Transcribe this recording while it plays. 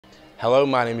Hello,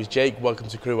 my name is Jake, welcome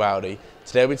to Crewe Audi.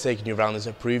 Today we're taking you around this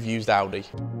approved used Audi.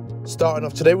 Starting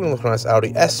off today, we're going to look at this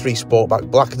Audi S3 Sportback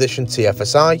Black Edition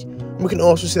TFSI, and we can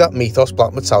also see that Mythos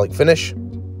black metallic finish.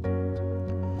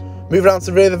 Moving around to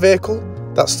the rear of the vehicle,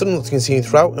 that stunning look you can see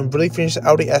throughout and really finishes the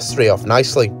Audi S3 off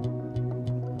nicely.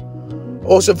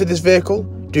 Also for this vehicle,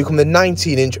 do come the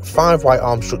 19-inch 5-white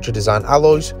arm structure design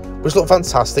alloys, which look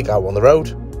fantastic out on the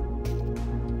road.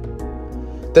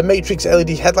 The Matrix LED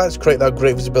headlights create that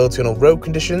great visibility on all road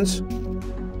conditions.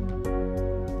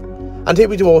 And here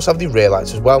we do also have the rear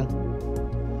lights as well.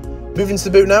 Moving to the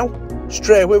boot now,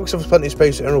 straight away we have plenty of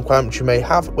space and requirements you may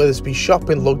have, whether this be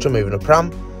shopping, luggage or moving a pram.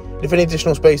 And if any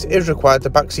additional space is required, the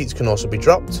back seats can also be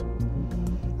dropped.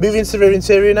 Moving to the rear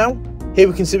interior now, here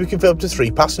we can see we can fit up to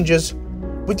 3 passengers,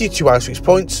 with your 2 I6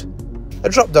 points, a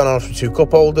drop down arms for 2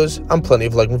 cup holders and plenty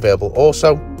of legroom available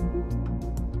also.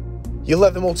 You'll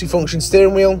have the multi-function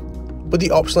steering wheel with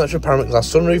the optional extra panoramic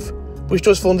glass sunroof, which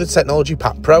does fall under technology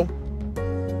Petrol.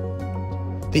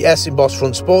 The S embossed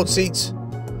front sports seats.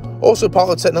 Also part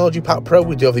of the technology Petrol,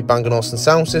 we do have the Bang & Olufsen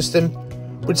sound system,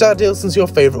 which is ideal to your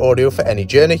favourite audio for any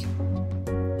journey.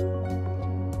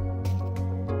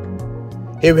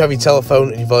 Here we have your telephone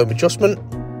and your volume adjustment.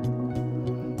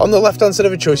 On the left hand side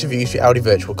of a choice of use for your Audi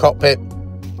virtual cockpit.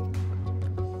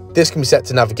 This can be set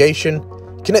to navigation,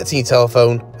 connecting your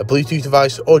telephone, a Bluetooth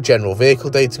device or general vehicle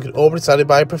data can all be decided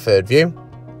by a preferred view.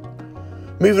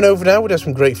 Moving over now, we have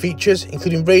some great features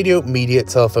including radio, media,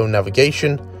 telephone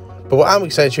navigation, but what I'm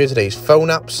excited to show today is phone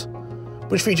apps,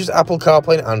 which features Apple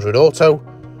CarPlay and Android Auto,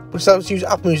 which allows you to use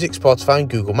Apple Music, Spotify and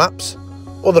Google Maps.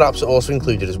 Other apps are also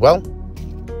included as well.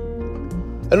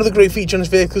 Another great feature on this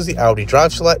vehicle is the Audi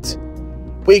Drive Select,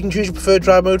 where you can choose your preferred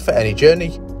drive mode for any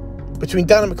journey, between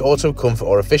dynamic auto, comfort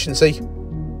or efficiency.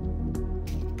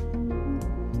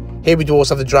 Here we do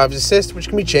also have the driver's assist, which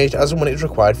can be changed as and when it is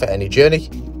required for any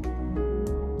journey.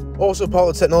 Also part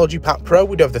of the technology Pack Pro,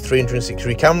 we do have the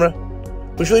 360-degree camera,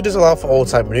 which really does allow for all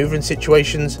type manoeuvring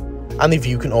situations, and the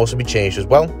view can also be changed as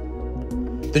well.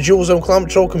 The dual zone climate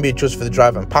control can be adjusted for the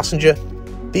driver and passenger.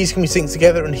 These can be synced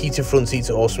together and heated front seats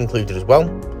are also included as well.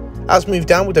 As we move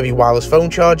down, we have your wireless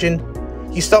phone charging,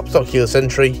 your stop-start keyless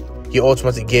entry, your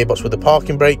automatic gearbox with the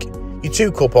parking brake, your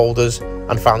 2 cup holders,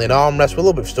 and finally an armrest with a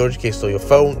little bit of storage in case you store your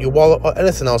phone, your wallet or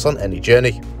anything else on any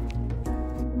journey.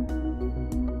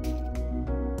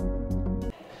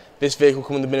 This vehicle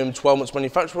comes with a minimum 12 months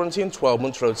manufacturer warranty and 12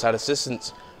 months roadside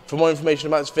assistance. For more information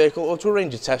about this vehicle or to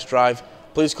arrange a test drive,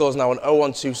 please call us now on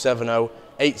 01270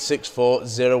 864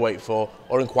 084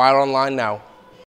 or inquire online now.